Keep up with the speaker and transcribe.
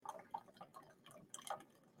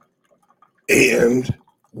And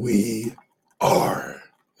we are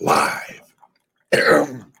live.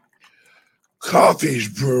 Coffee's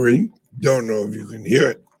brewing. Don't know if you can hear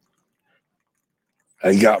it.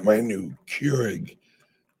 I got my new Keurig.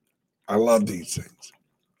 I love these things.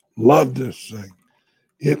 Love this thing.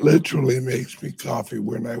 It literally makes me coffee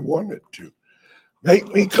when I want it to.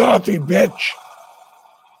 Make me coffee, bitch.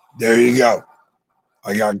 There you go.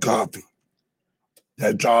 I got coffee.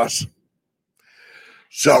 That's awesome.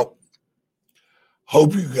 So,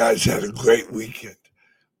 hope you guys had a great weekend.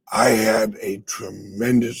 I had a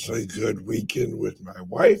tremendously good weekend with my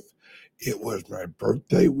wife. It was my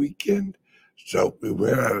birthday weekend. So we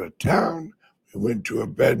went out of town. We went to a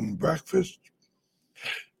bed and breakfast.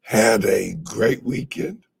 Had a great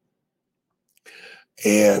weekend.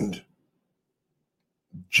 And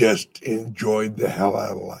just enjoyed the hell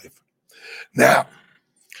out of life. Now,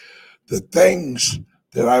 the things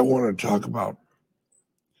that I want to talk about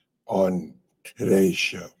on today's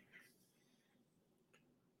show.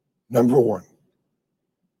 Number one,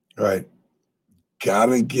 right?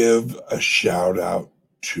 Gotta give a shout out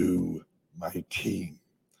to my team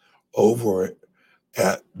over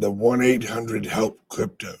at the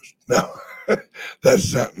 1-800-HELP-CRYPTOS. No,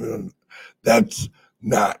 that's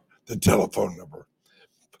not the telephone number.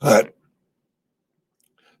 But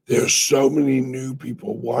there's so many new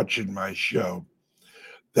people watching my show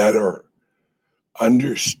that are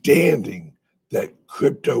understanding that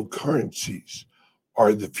cryptocurrencies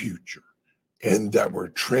are the future and that we're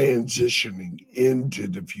transitioning into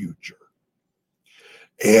the future.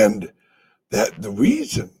 And that the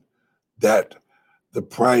reason that the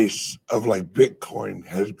price of like Bitcoin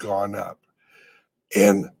has gone up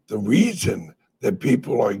and the reason that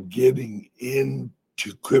people are getting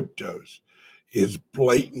into cryptos is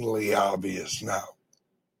blatantly obvious now.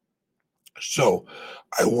 So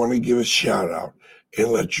I want to give a shout out and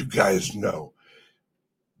let you guys know,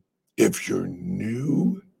 if you're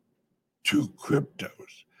new to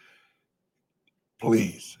cryptos,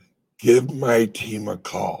 please give my team a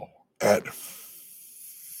call at,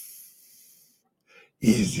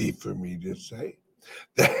 easy for me to say,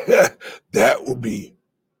 that will be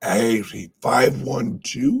actually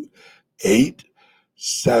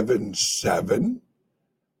 512-877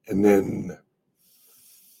 and then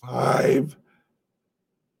 5.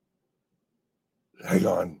 Hang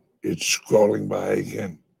on, it's scrolling by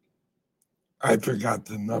again. I forgot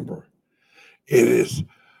the number. It is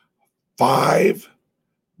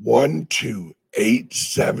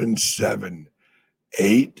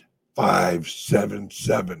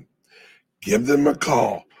 512-877-8577. Give them a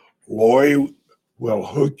call. Lori will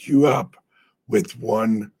hook you up with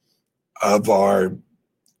one of our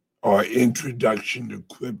introduction to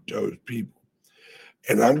cryptos people.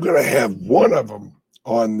 And I'm going to have one of them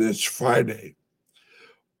on this Friday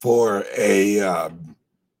for a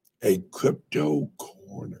crypto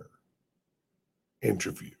corner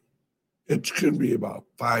interview. It's going to be about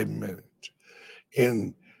 5 minutes.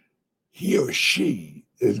 And he or she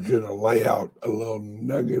is going to lay out a little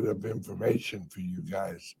nugget of information for you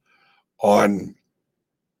guys on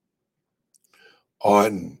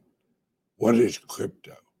what is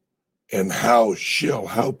crypto and how she'll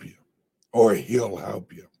help you or he'll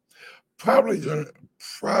help you. Probably gonna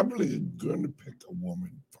pick a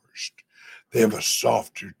woman first. They have a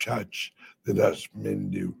softer touch than us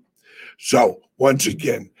men do. So once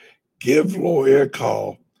again, give Lori a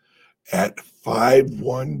call at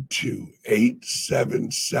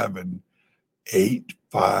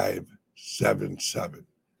 512-877-8577.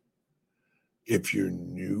 If you're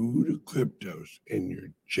new to cryptos and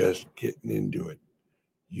you're just getting into it,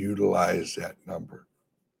 utilize that number.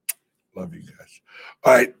 Love you guys.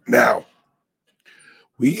 All right, now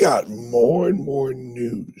we got more and more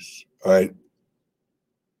news. All right,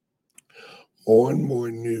 more and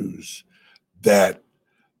more news that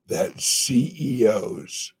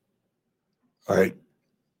CEOs, all right,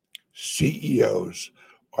 CEOs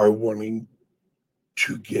are wanting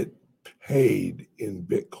to get paid in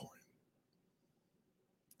Bitcoin.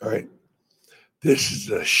 All right, this is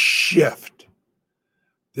a shift.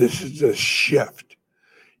 This is a shift.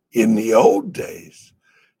 In the old days,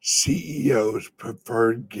 CEOs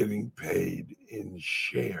preferred getting paid in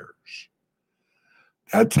shares.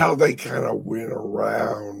 That's how they kind of went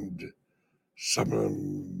around some of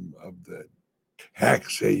the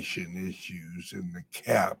taxation issues and the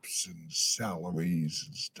caps and salaries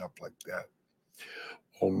and stuff like that.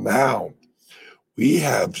 Well, now we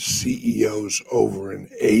have CEOs over in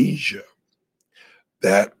Asia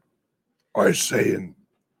that are saying,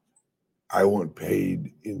 I want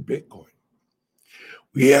paid in Bitcoin.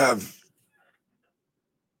 We have,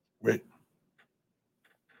 wait,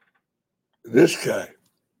 This guy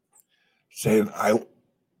saying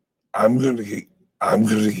I'm gonna get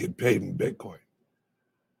paid in Bitcoin.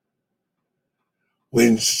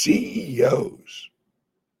 When CEOs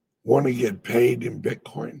want to get paid in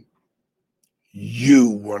Bitcoin, you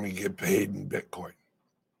want to get paid in Bitcoin.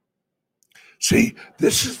 See,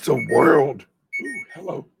 this is the world. Ooh,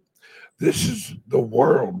 hello. This is the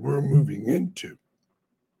world we're moving into.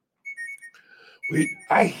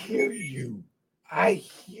 I hear you. I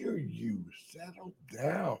hear you. Settle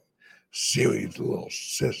down, silly little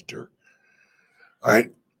sister. All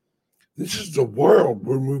right. This is the world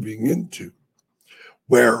we're moving into,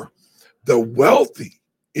 where the wealthy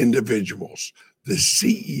individuals, the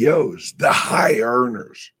CEOs, the high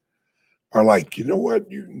earners are like, you know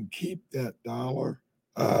what? You can keep that dollar.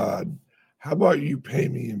 How about you pay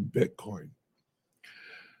me in Bitcoin?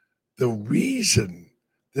 The reason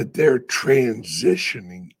that they're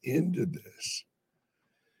transitioning into this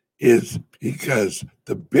is because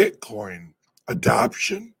the Bitcoin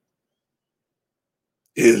adoption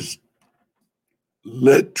is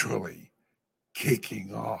literally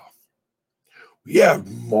kicking off. We have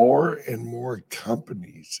more and more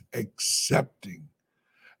companies accepting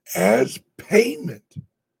as payment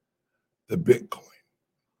the Bitcoin.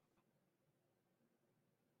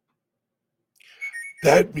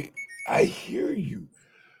 I hear you.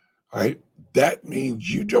 All right. That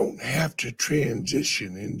means you don't have to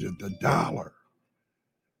transition into the dollar.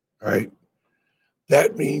 All right.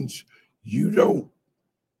 That means you don't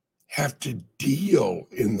have to deal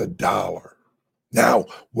in the dollar. Now,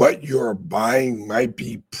 what you're buying might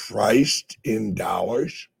be priced in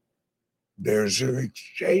dollars. There's an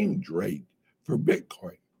exchange rate for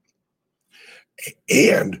Bitcoin.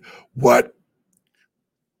 And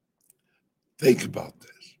think about this.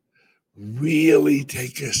 Really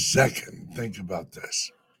take a second, think about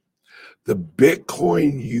this. The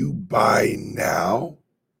Bitcoin you buy now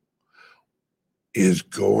is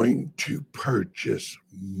going to purchase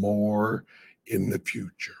more in the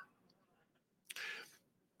future.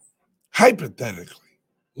 Hypothetically,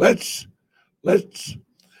 let's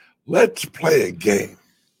play a game.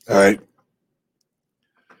 All right.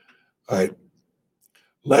 All right.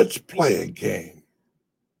 Let's play a game.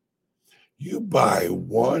 You buy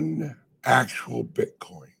one actual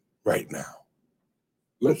Bitcoin right now.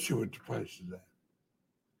 Let's see what the price is at.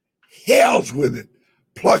 Hell's with it.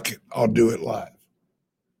 Pluck it. I'll do it live.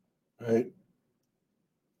 Right?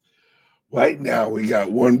 Right now, we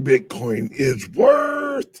got one Bitcoin is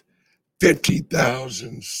worth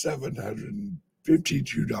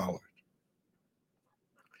 $50,752.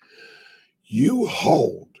 You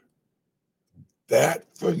hold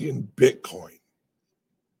that friggin' Bitcoin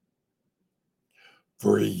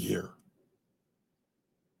for a year,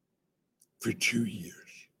 for 2 years,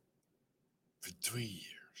 for 3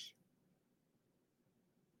 years.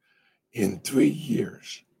 In 3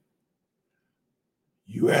 years,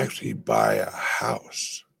 you actually buy a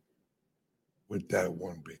house with that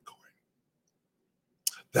one Bitcoin.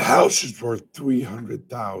 The house is worth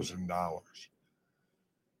 $300,000.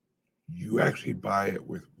 You actually buy it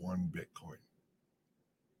with one Bitcoin.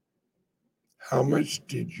 How much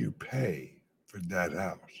did you pay for that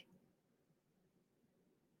house?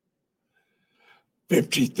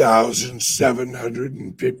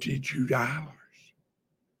 $50,752.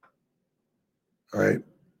 All right.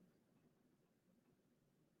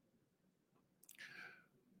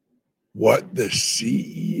 What the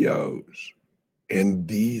CEOs and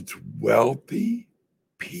these wealthy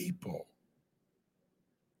people.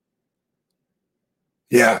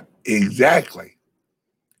 Yeah, exactly.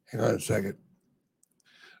 Hang on a second.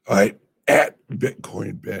 All right. At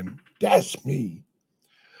Bitcoin Ben, that's me.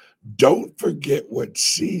 Don't forget what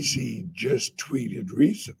CZ just tweeted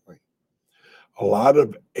recently. A lot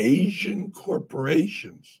of Asian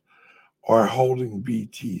corporations are holding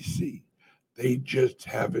BTC. They just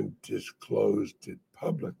haven't disclosed it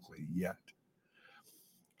publicly yet.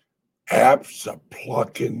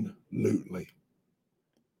 Absolutely.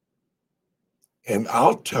 And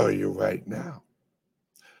I'll tell you right now,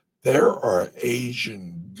 there are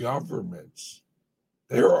Asian governments,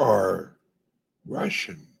 there are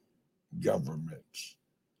Russian governments,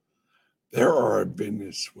 there are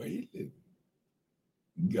Venezuelan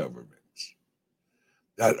governments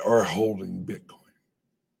that are holding Bitcoin.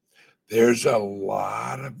 There's a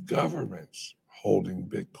lot of governments holding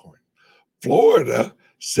Bitcoin. Florida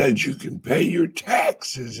says you can pay your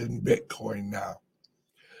taxes in Bitcoin now.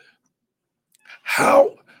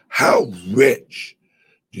 How rich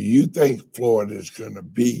do you think Florida is going to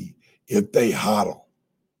be if they hodl?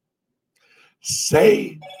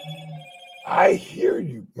 Say, I hear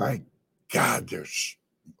you. My God, there's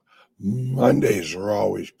Mondays are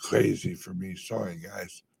always crazy for me. Sorry,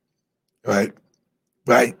 guys. All right.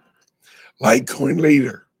 Right. Litecoin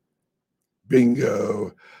leader.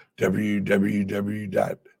 Bingo.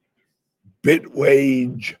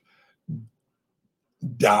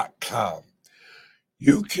 www.bitwage.com.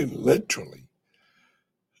 You can literally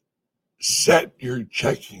set your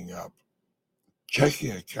checking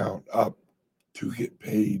account up to get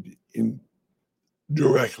paid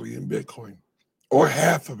directly in Bitcoin, or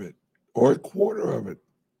half of it, or a quarter of it.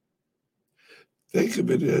 Think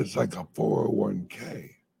of it as like a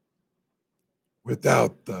 401k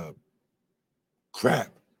without the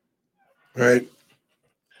crap, right?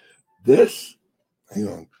 This, hang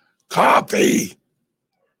on, coffee.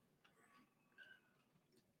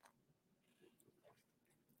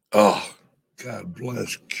 Oh, God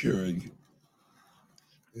bless Keurig.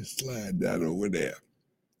 Let's slide that over there.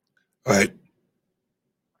 All right.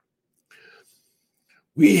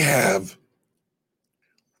 We have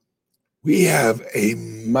a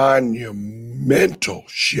monumental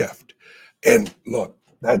shift. And look,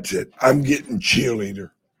 that's it. I'm getting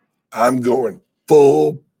cheerleader. I'm going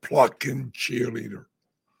full plucking cheerleader.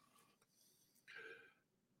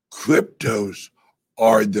 Cryptos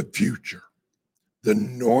are the future. The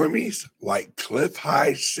normies, like Cliff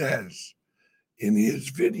High says in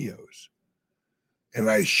his videos, and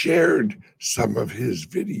I shared some of his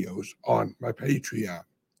videos on my Patreon.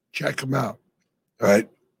 Check them out. All right.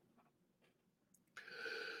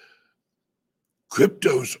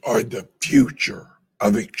 Cryptos are the future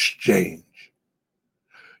of exchange.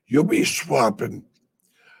 You'll be swapping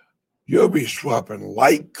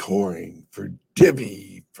Litecoin for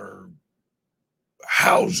Divi, for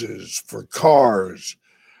houses, for cars,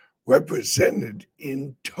 represented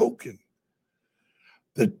in token.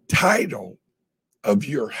 The title of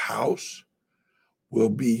your house will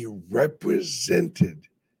be represented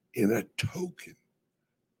in a token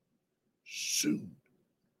soon.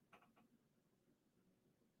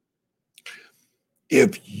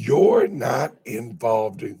 If you're not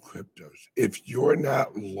involved in cryptos, if you're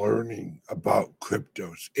not learning about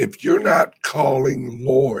cryptos, if you're not calling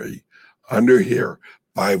Lori under here,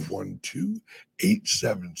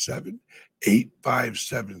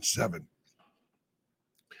 512-877-8577,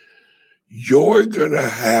 you're going to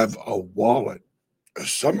have a wallet.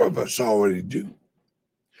 Some of us already do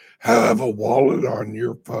have a wallet on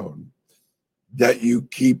your phone that you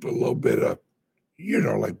keep a little bit of,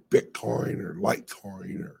 like Bitcoin or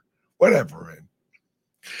Litecoin or whatever in.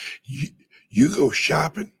 You go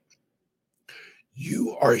shopping,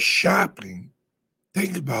 you are shopping.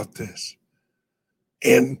 Think about this.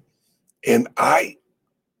 And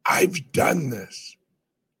I've done this.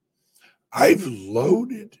 I've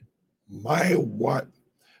loaded my what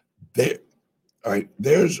there. All right,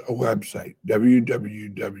 there's a website, www.spend,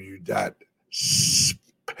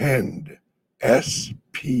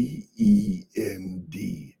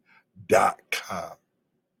 SPEND.com.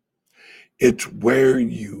 It's where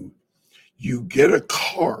you get a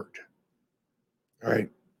card, right?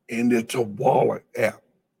 And it's a wallet app.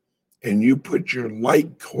 And you put your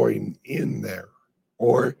Litecoin in there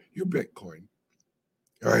or your Bitcoin,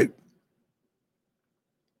 all right?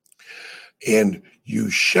 And you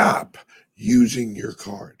shop using your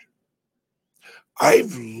card.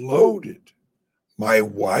 I've loaded my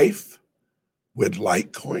wife with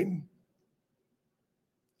Litecoin,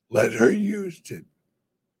 let her use it.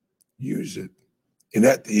 And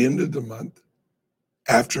at the end of the month,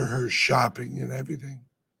 after her shopping and everything,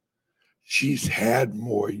 she's had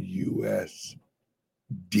more USD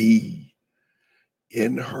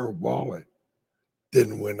in her wallet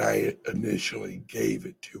than when I initially gave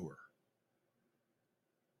it to her.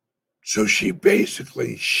 So she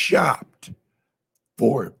basically shopped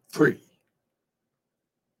for free.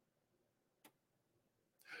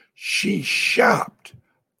 She shopped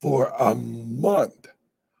for a month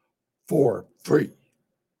for free.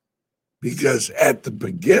 Because at the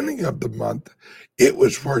beginning of the month, it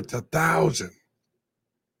was worth $1,000.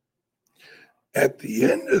 At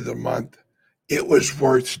the end of the month, it was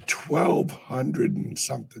worth $1,200 and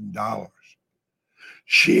something dollars.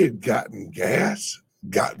 She had gotten gas,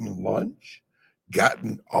 gotten lunch,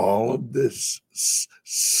 gotten all of this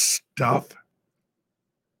stuff.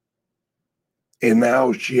 And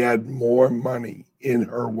now she had more money in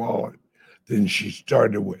her wallet than she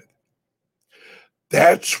started with.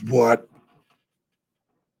 That's what,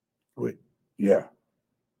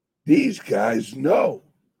 these guys know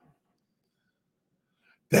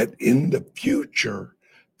that in the future,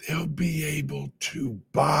 they'll be able to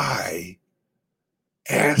buy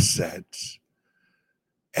assets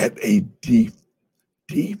at a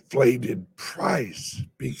deflated price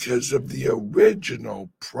because of the original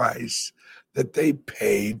price that they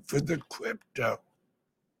paid for the crypto.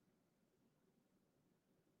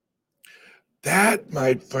 That,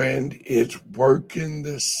 my friend, is working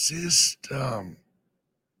the system.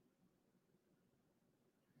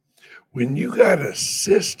 When you got a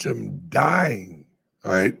system dying,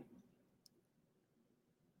 right?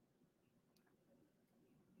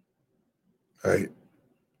 Right?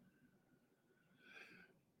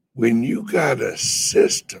 When you got a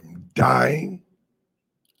system dying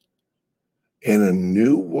and a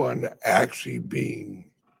new one actually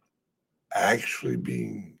being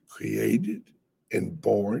created and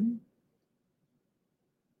born,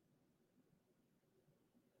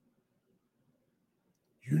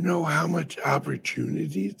 you know how much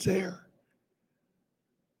opportunity is there?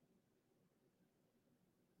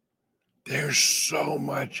 There's so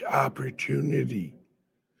much opportunity.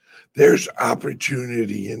 There's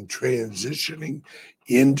opportunity in transitioning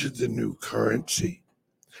into the new currency,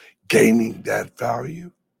 gaining that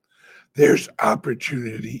value. There's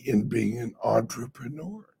opportunity in being an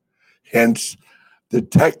entrepreneur. Hence, the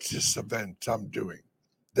Texas events I'm doing.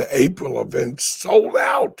 The April event sold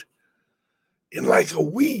out in like a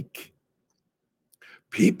week.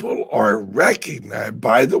 People are recognized.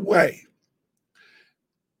 By the way,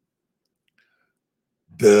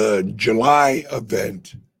 the July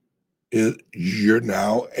event is you're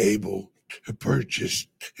now able to purchase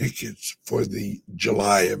tickets for the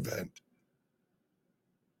July event.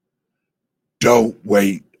 Don't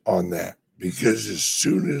wait on that, because as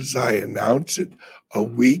soon as I announce it, a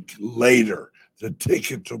week later, the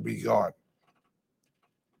tickets will be gone.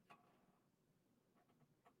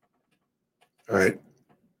 All right.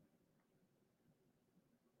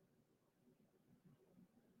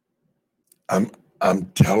 I'm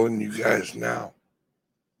telling you guys now,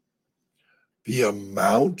 the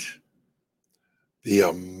amount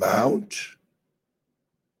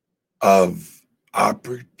of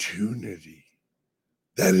opportunity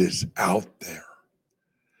that is out there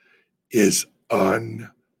is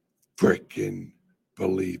unfreaking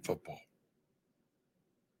believable.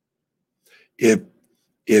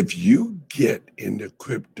 If you get into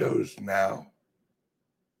cryptos now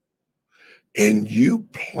and you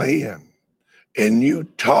plan and you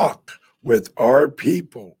talk with our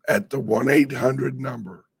people at the 1-800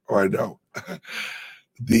 number, or I know,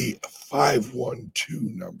 the 512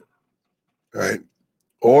 number, right?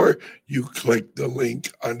 Or you click the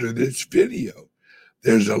link under this video.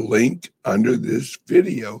 There's a link under this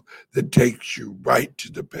video that takes you right to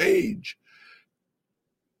the page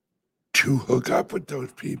to hook up with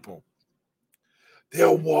those people.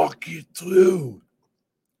 They'll walk you through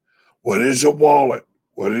what is a wallet,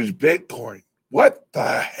 what is Bitcoin, what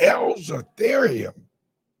the hell's Ethereum,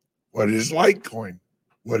 what is Litecoin,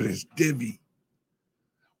 what is Divi,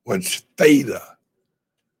 what's Theta.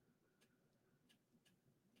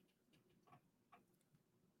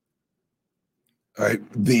 All right,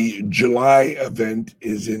 the July event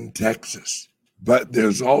is in Texas, but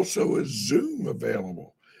there's also a Zoom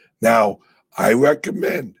available. Now, I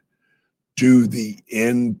recommend do the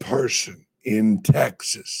in-person in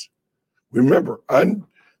Texas. Remember,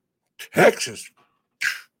 Texas,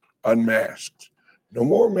 unmasked. No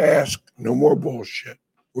more masks, no more bullshit.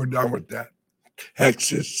 We're done with that.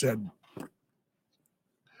 Texas said,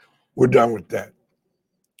 we're done with that.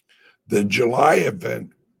 The July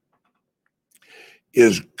event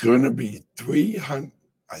is going to be 300,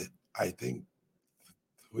 I think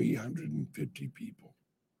 350 people.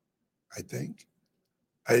 I think.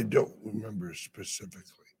 I don't remember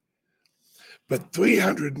specifically. But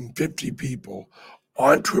 350 people,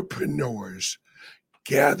 entrepreneurs,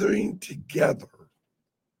 gathering together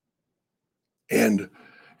and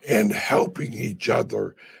helping each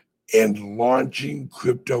other and launching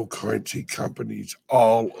cryptocurrency companies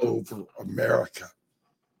all over America.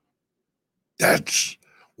 That's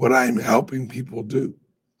what I'm helping people do.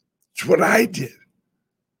 It's what I did.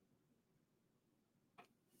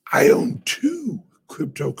 I own 2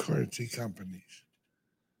 cryptocurrency companies.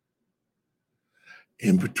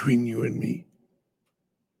 In between you and me,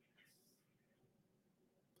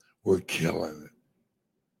 we're killing it.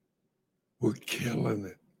 We're killing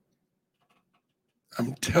it.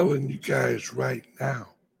 I'm telling you guys right now,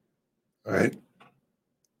 all right?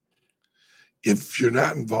 If you're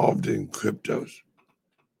not involved in cryptos,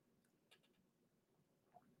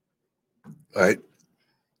 right?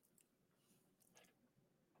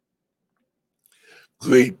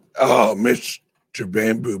 Great. Oh, Mr.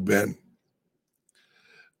 Bamboo Ben,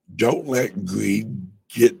 don't let greed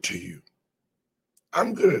get to you.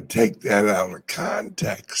 I'm going to take that out of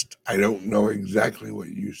context. I don't know exactly what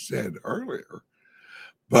you said earlier,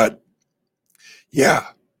 but yeah,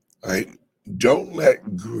 right. Don't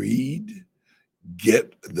let greed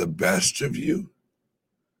get the best of you,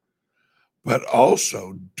 but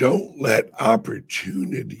also don't let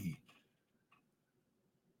opportunity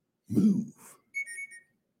move.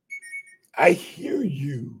 I hear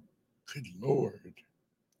you. Good Lord.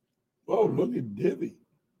 Whoa, look at Divi.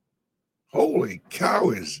 Holy cow,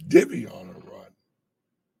 is Divi on a run.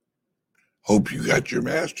 Hope you got your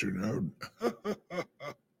master node.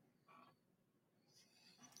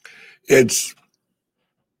 It's,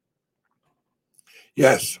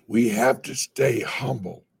 yes, we have to stay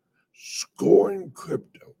humble. Scoring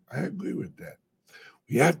crypto, I agree with that.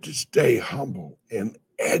 We have to stay humble and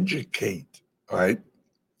educate, all right?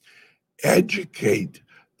 Educate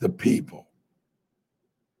the people.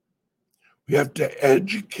 We have to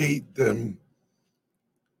educate them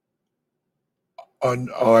on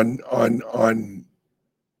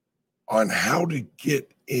how to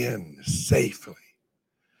get in safely.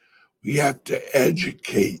 We have to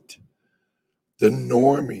educate the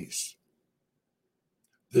normies,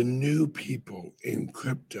 the new people in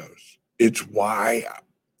cryptos. It's why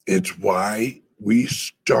we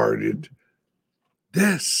started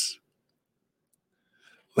this.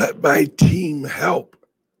 Let my team help.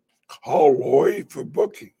 Call Lori for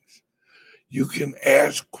bookings. You can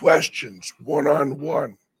ask questions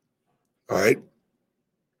one-on-one. All right.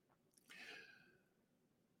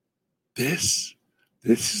 This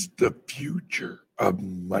is the future of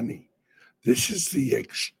money. This is the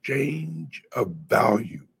exchange of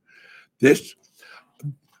value. This,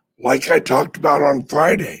 like I talked about on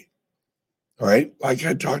Friday, all right? Like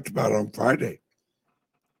I talked about on Friday.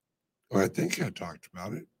 Or I think I talked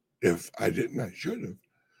about it. If I didn't, I should have.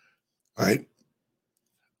 All right.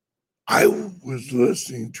 I was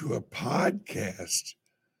listening to a podcast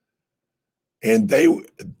and they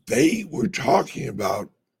were talking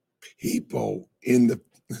about people in the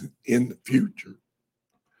future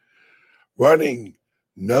running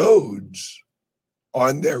nodes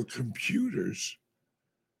on their computers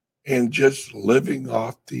and just living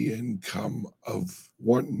off the income of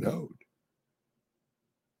one node.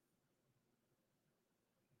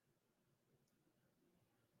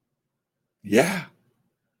 Yeah.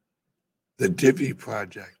 The Divi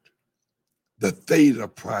project, the Theta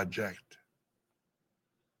project.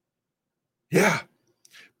 Yeah.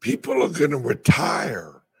 People are going to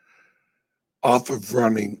retire off of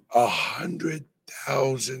running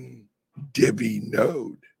 100,000 Divi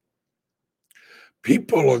node.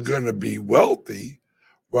 People are going to be wealthy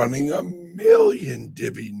running 1,000,000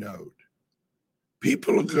 Divi node.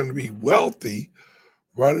 People are going to be wealthy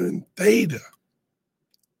running Theta.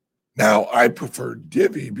 Now, I prefer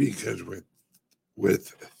Divi because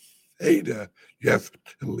with Theta, you have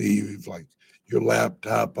to leave like your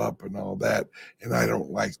laptop up and all that, and I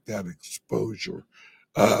don't like that exposure.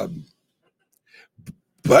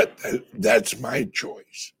 But that's my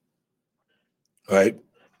choice, right?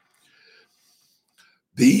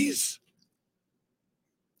 These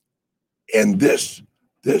and this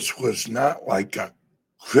was not like a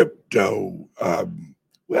crypto.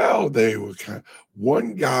 Well, they were kind of,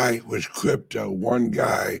 one guy was crypto, one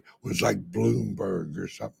guy was like Bloomberg or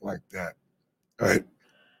something like that, right?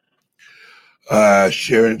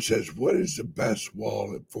 Sharon says, "What is the best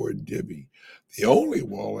wallet for Divi?" The only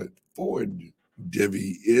wallet for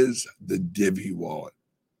Divi is the Divi wallet,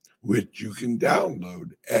 which you can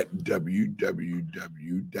download at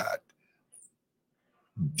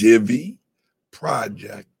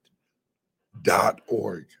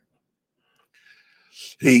www.diviproject.org.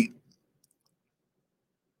 See,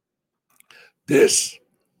 this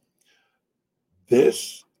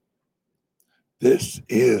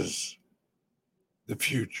is the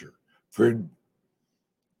future for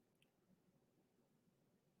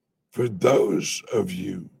those of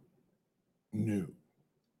you new.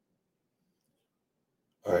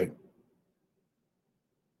 All right.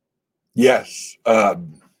 Yes.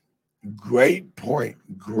 Great point.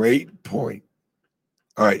 Great point.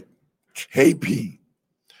 All right. KP.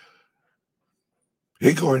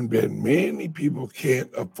 Bitcoin Ben, many people can't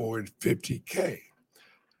afford 50K.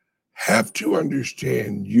 Have to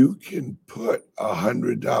understand you can put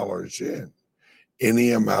 $100 in. Any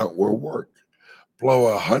amount will work.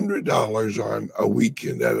 Blow $100 on a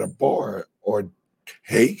weekend at a bar or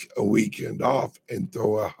take a weekend off and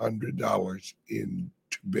throw $100 into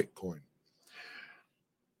Bitcoin.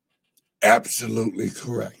 Absolutely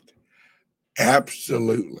correct.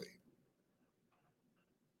 Absolutely.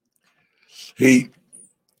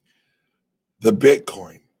 The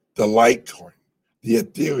Bitcoin, the Litecoin, the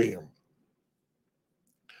Ethereum.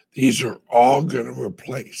 These are all going to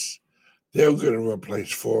replace. They're going to replace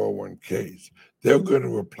 401ks. They're going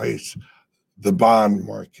to replace the bond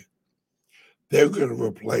market. They're going to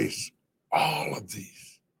replace all of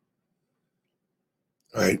these,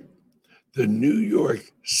 right? The New York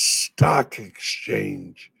Stock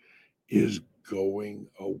Exchange is going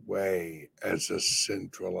away as a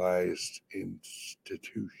centralized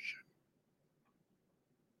institution.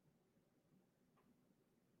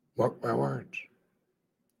 Mark my words.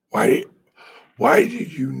 Why do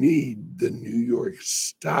you need the New York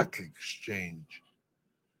Stock Exchange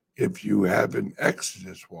if you have an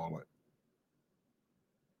Exodus wallet?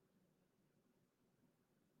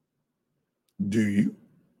 Do you?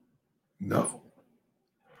 No.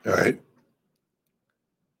 All right.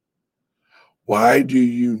 Why do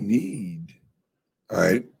you need, all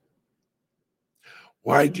right?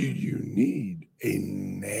 Why do you need a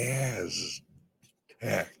NASDAQ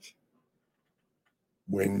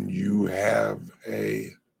when you have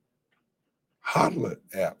a Hodlet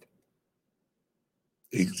app?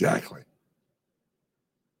 Exactly.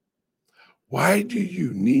 Why do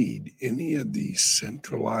you need any of these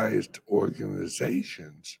centralized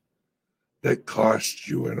organizations that cost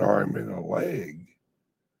you an arm and a leg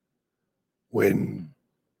when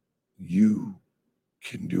you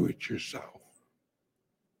can do it yourself?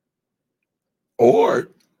 Or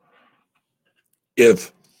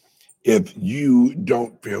if you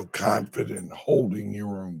don't feel confident holding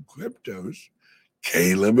your own cryptos,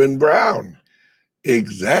 Caleb and Brown.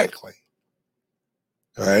 Exactly.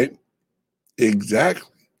 All right.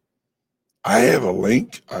 Exactly. I have a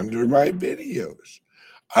link under my videos.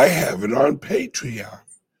 I have it on Patreon,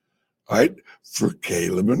 right? For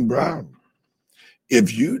Caleb and Brown.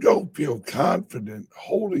 If you don't feel confident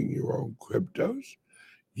holding your own cryptos,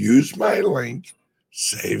 use my link,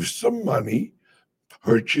 save some money,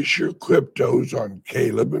 purchase your cryptos on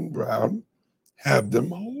Caleb and Brown, have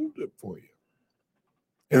them hold it for you.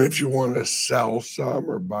 And if you want to sell some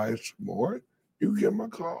or buy some more, you give them a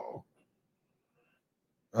call.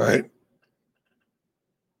 All right.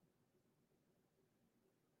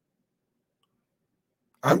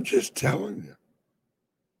 I'm just telling you.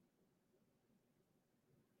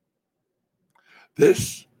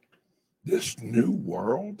 This new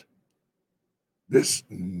world, this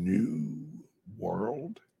new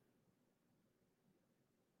world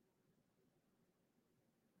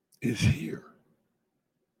is here.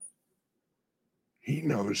 He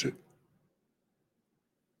knows it.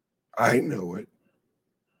 I know it.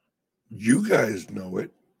 You guys know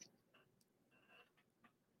it.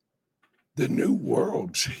 The new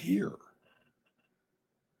world's here.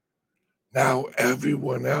 Now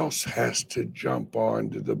everyone else has to jump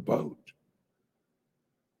onto the boat.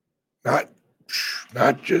 Not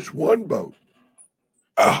just one boat,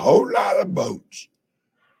 a whole lot of boats.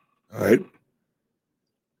 All right.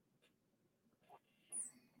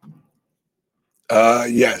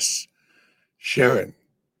 Yes, Sharon,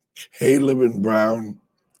 Caleb and Brown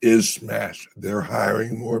is smashed. They're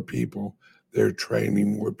hiring more people. They're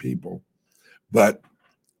training more people. But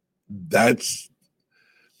that's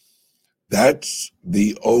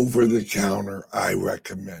the over-the-counter I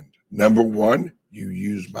recommend. Number one, you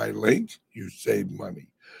use my link, you save money.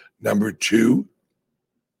 Number two,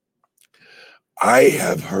 I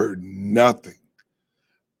have heard nothing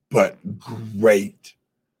but great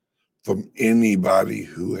from anybody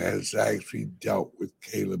who has actually dealt with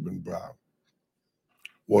Caleb and Brown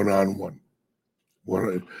one-on-one.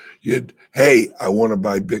 Hey, I want to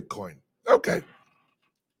buy Bitcoin. Okay.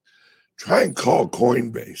 Try and call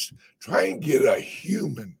Coinbase. Try and get a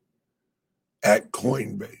human at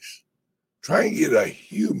Coinbase. Try and get a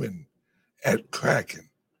human at Kraken.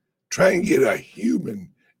 Try and get a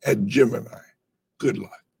human at Gemini. Good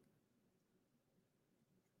luck.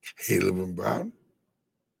 Caleb and Brown,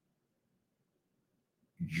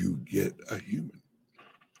 you get a human.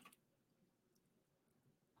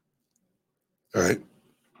 All right.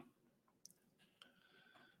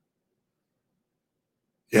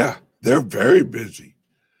 Yeah, they're very busy.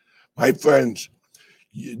 My friends,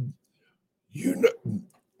 you know,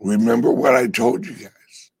 remember what I told you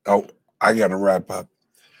guys. Oh, I got to wrap up.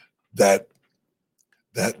 That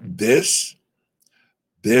this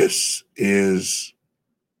is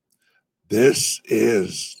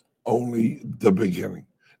only the beginning.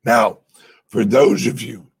 Now, for those of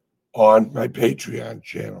you on my Patreon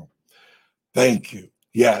channel, thank you.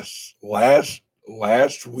 Yes, last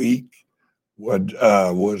week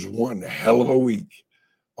was one hell of a week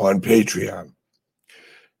on Patreon.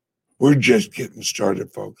 We're just getting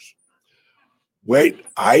started, folks. Wait,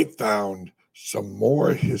 I found some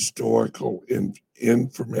more historical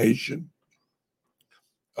information.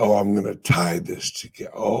 Oh, I'm going to tie this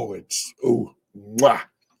together. Oh, mwah.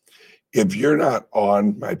 If you're not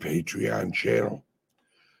on my Patreon channel,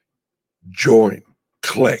 join,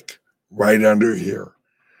 click right under here.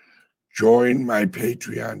 Join my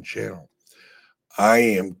Patreon channel. I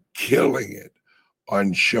am killing it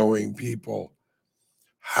on showing people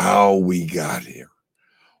how we got here,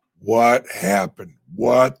 what happened,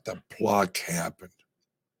 what the pluck happened.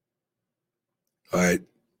 All right.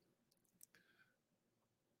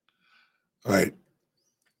 All right.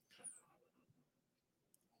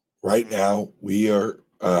 Right now, we are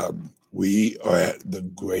at the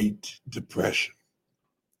Great Depression,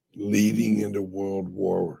 leading into World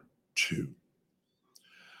War II.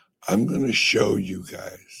 I'm going to show you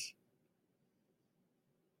guys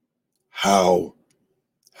how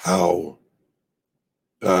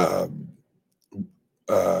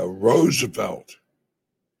Roosevelt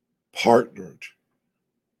partnered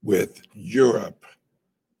with Europe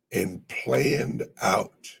and planned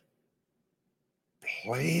out,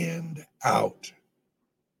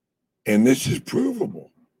 and this is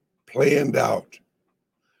provable, planned out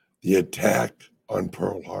the attack on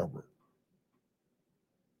Pearl Harbor.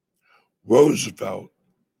 Roosevelt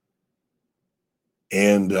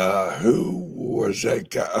and who was that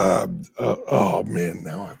guy? Oh man,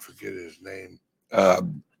 now I forget his name.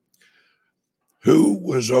 Who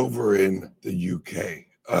was over in the UK?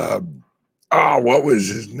 What was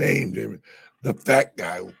his name? Damn it. The fat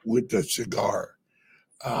guy with the cigar.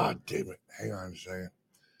 Damn it. Hang on a second.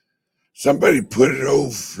 Somebody put it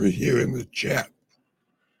over here in the chat.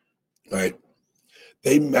 Right?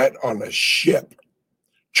 They met on a ship.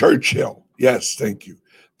 Churchill. Yes, thank you.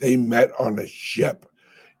 They met on a ship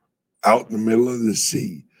out in the middle of the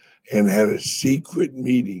sea and had a secret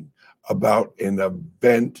meeting about an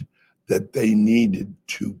event that they needed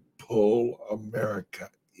to pull America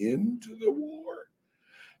into the war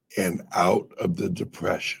and out of the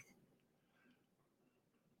Depression.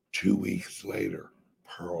 2 weeks later,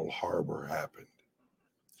 Pearl Harbor happened.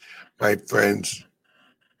 My friends,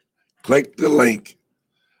 click the link.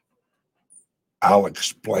 I'll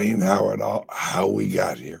explain how we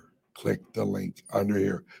got here. Click the link under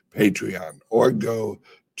here, Patreon, or go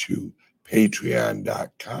to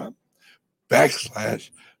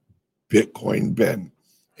patreon.com/Bitcoin Ben.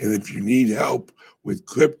 And if you need help with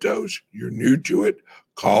cryptos, you're new to it,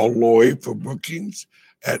 call Lloyd for bookings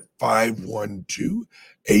at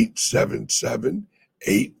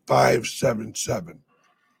 512-877-8577.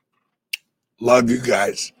 Love you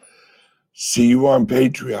guys. See you on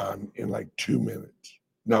Patreon in like 2 minutes.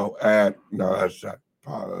 No, that's not,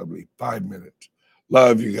 probably 5 minutes.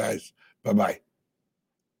 Love you guys. Bye-bye.